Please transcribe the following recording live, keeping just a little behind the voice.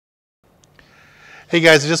Hey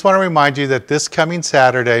guys, I just want to remind you that this coming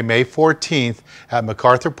Saturday, May 14th at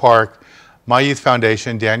MacArthur Park, my youth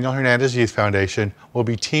foundation, Daniel Hernandez Youth Foundation, will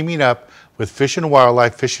be teaming up with Fish and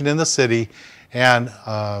Wildlife, Fishing in the City, and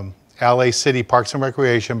LA City Parks and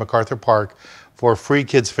Recreation, MacArthur Park, for a free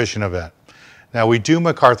kids fishing event. Now we do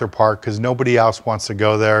MacArthur Park because nobody else wants to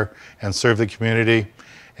go there and serve the community.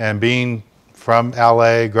 And being from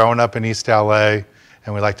LA, growing up in East LA,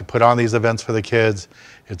 and we like to put on these events for the kids.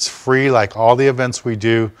 It's free like all the events we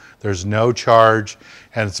do. There's no charge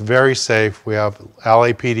and it's very safe. We have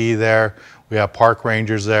LAPD there, we have park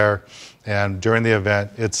rangers there, and during the event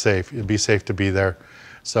it's safe. It'd be safe to be there.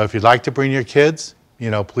 So if you'd like to bring your kids,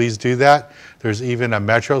 please do that. There's even a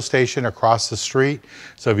metro station across the street.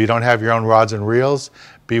 So if you don't have your own rods and reels,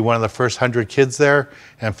 be one of the first 100 kids there,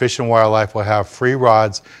 and Fish and Wildlife will have free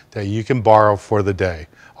rods that you can borrow for the day.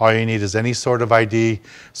 All you need is any sort of ID,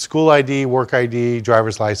 school ID, work ID,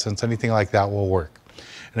 driver's license, anything like that will work.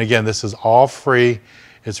 And again, this is all free.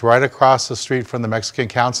 It's right across the street from the Mexican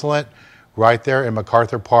Consulate, right there in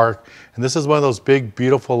MacArthur Park. And this is one of those big,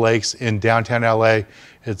 beautiful lakes in downtown LA.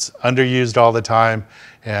 It's underused all the time.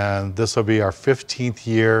 And this will be our 15th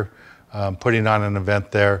year putting on an event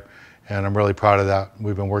there. And I'm really proud of that.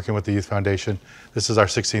 We've been working with the Youth Foundation. This is our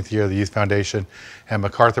 16th year of the Youth Foundation, and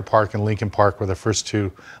MacArthur Park and Lincoln Park were the first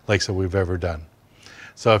two lakes that we've ever done.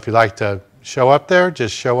 So if you'd like to show up there,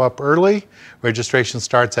 just show up early. Registration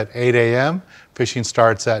starts at 8 a.m. Fishing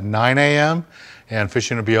starts at 9 a.m. and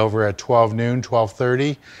fishing will be over at 12 noon,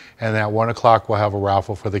 12:30. And then at 1 o'clock, we'll have a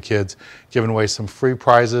raffle for the kids, giving away some free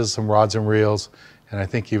prizes, some rods and reels, and I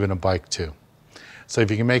think even a bike too. So if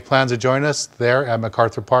you can make plans to join us there at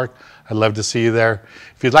MacArthur Park, I'd love to see you there.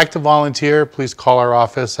 If you'd like to volunteer, please call our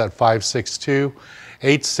office at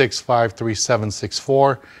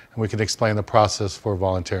 562-865-3764, and we can explain the process for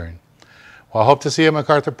volunteering. Well, I hope to see you at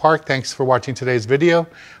MacArthur Park. Thanks for watching today's video.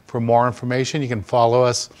 For more information, you can follow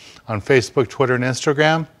us on Facebook, Twitter, and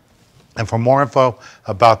Instagram. And for more info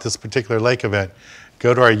about this particular lake event,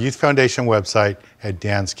 go to our Youth Foundation website at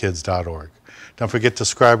danskids.org. Don't forget to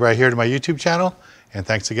subscribe right here to my YouTube channel. And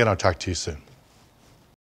thanks again. I'll talk to you soon.